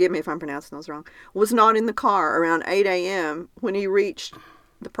 forgive me if I'm pronouncing those wrong, was not in the car around 8 a.m. when he reached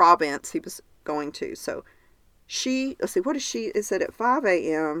the province he was going to. So it said at 5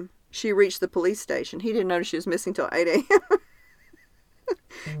 a.m. she reached the police station. He didn't notice she was missing till 8 a.m.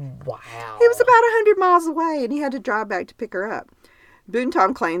 Wow. He was about 100 miles away and he had to drive back to pick her up. Boone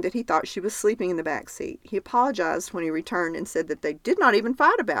Tom claimed that he thought she was sleeping in the back seat. He apologized when he returned and said that they did not even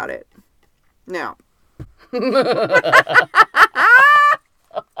fight about it. Now,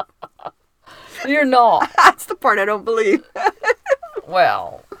 you're not. That's the part I don't believe.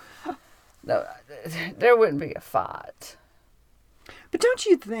 Well, no, there wouldn't be a fight. But don't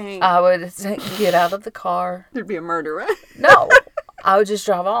you think I would get out of the car. there'd be a murder, right? No, I would just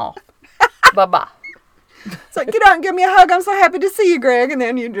drive off. Bye-bye. It's like, get out and give me a hug. I'm so happy to see you, Greg. And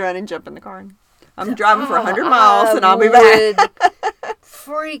then you'd run and jump in the car. I'm driving for 100 miles and I'll be back.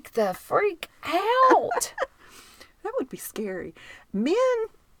 Freak out. That would be scary. Men,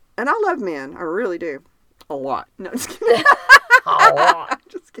 and I love men. I really do. A lot. No, just kidding. A lot.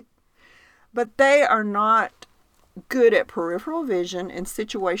 Just kidding. But they are not good at peripheral vision and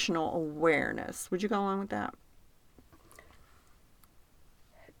situational awareness. Would you go along with that?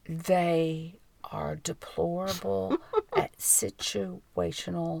 They are deplorable at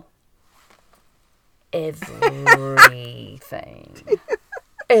situational everything.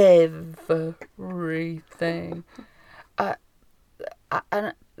 Everything.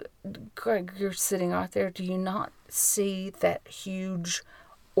 Greg, you're sitting right there. Do you not see that huge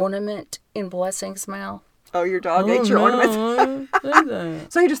ornament in Blessing's mouth? Oh, your dog ate your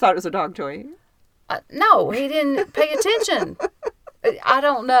ornaments? So he just thought it was a dog toy? No, he didn't pay attention. I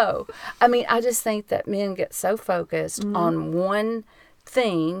don't know. I mean, I just think that men get so focused on one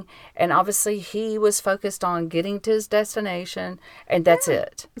thing, and obviously he was focused on getting to his destination, and that's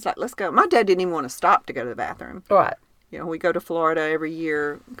it. It's like, let's go. My dad didn't even want to stop to go to the bathroom. Right. We go to Florida every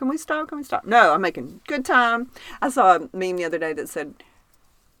year. Can we stop? No, I'm making good time. I saw a meme the other day that said,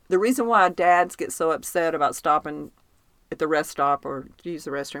 the reason why dads get so upset about stopping at the rest stop or to use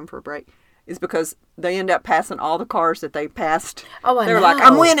the restroom for a break is because they end up passing all the cars that they passed. Oh, I know. They're like,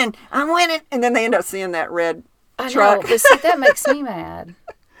 I'm winning. And then they end up seeing that red truck. Know, but see, that makes me mad.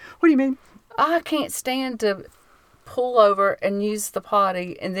 What do you mean? I can't stand to pull over and use the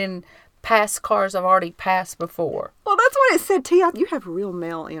potty and then pass cars I've already passed before. Well, that's what it said, Tia. You have real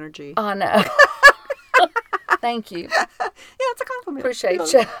male energy. I know. Thank you. Yeah, it's a compliment.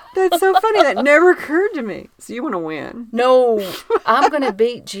 Appreciate you. That's so funny. That never occurred to me. So you want to win. No, I'm going to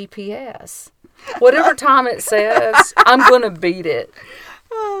beat GPS. Whatever time it says, I'm going to beat it.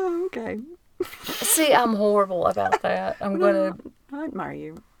 Oh, okay. See, I'm horrible about that. I admire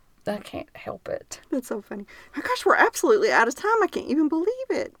you. I can't help it. That's so funny. My gosh, we're absolutely out of time. I can't even believe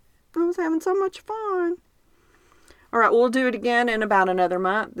it. I was having so much fun. All right, we'll do it again in about another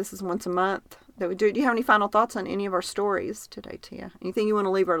month. This is once a month that we do it. Do you have any final thoughts on any of our stories today, Tia? Anything you want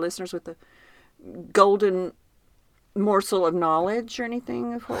to leave our listeners with, a golden morsel of knowledge or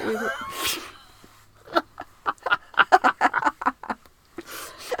anything of what we were...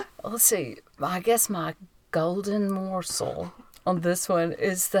 Let's see. I guess my golden morsel on this one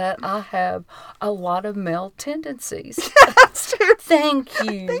is that I have a lot of male tendencies. That's true. Thank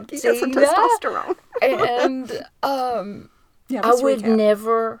you. Thank you. Got some testosterone. And yeah, I would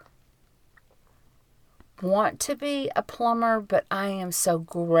never want to be a plumber, but I am so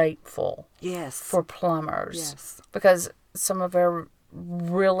grateful Yes. for plumbers. Yes. Because some of our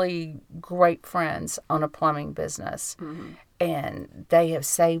really great friends own a plumbing business. Mm-hmm. And they have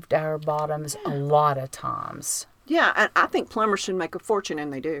saved our bottoms a lot of times. Yeah, and I think plumbers should make a fortune,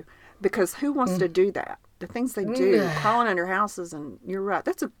 and they do. Because who wants to do that? The things they do, crawling under houses, and you're right.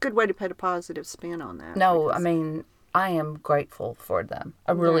 That's a good way to put a positive spin on that. No, because I mean, I am grateful for them.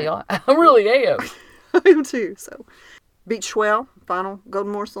 I really am. I really am. I am too. So, beach swell, final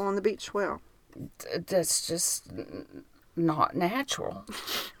golden morsel on the beach swell. That's just not natural.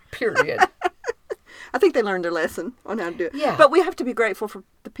 Period. I think they learned their lesson on how to do it. Yeah. But we have to be grateful for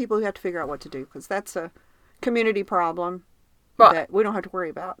the people who have to figure out what to do, because that's a community problem Right. that we don't have to worry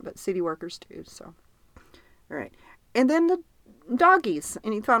about, but city workers do. So, all right. And then the doggies.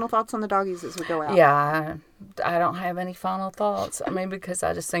 Any final thoughts on the doggies as we go out? Yeah, I don't have any final thoughts. I mean, because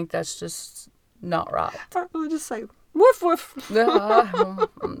I just think that's just not right. We'll just say, woof, woof. Not.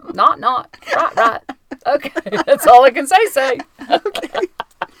 Right. Okay, that's all I can say. Okay.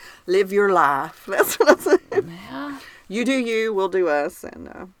 Live your life. That's what I'm saying. Yeah. You do you, we'll do us,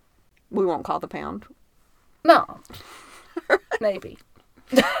 and we won't call the pound. No. Maybe.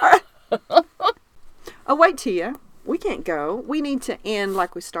 Oh, wait, Tia. We can't go. We need to end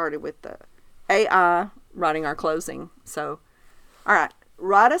like we started with the AI writing our closing. So, all right.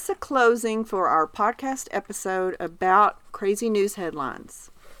 Write us a closing for our podcast episode about crazy news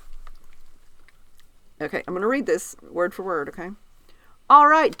headlines. Okay, I'm going to read this word for word, okay? All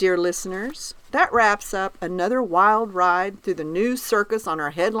right, dear listeners, that wraps up another wild ride through the news circus on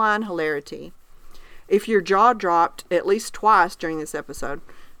our headline hilarity. If your jaw dropped at least twice during this episode,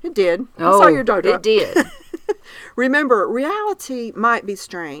 it did. I saw your jaw drop. It did. Remember, reality might be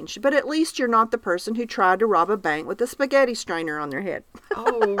strange, but at least you're not the person who tried to rob a bank with a spaghetti strainer on their head.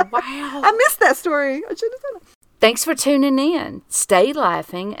 Oh, wow. I missed that story. I should have done it. Thanks for tuning in. Stay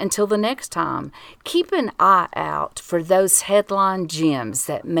laughing until the next time. Keep an eye out for those headline gems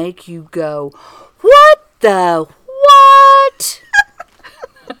that make you go, what the what?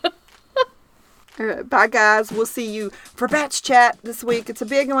 All right, bye, guys. We'll see you for Batch Chat this week. It's a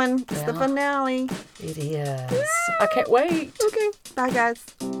big one. It's the finale. It is. I can't wait. Okay. Bye, guys.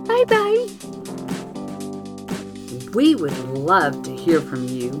 Bye-bye. We would love to hear from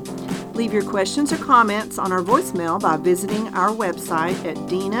you. Leave your questions or comments on our voicemail by visiting our website at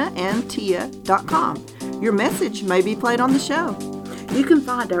dinaandtia.com. Your message may be played on the show. You can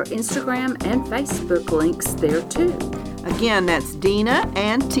find our Instagram and Facebook links there too. Again, that's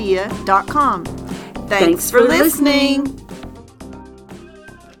dinaandtia.com. Thanks for listening.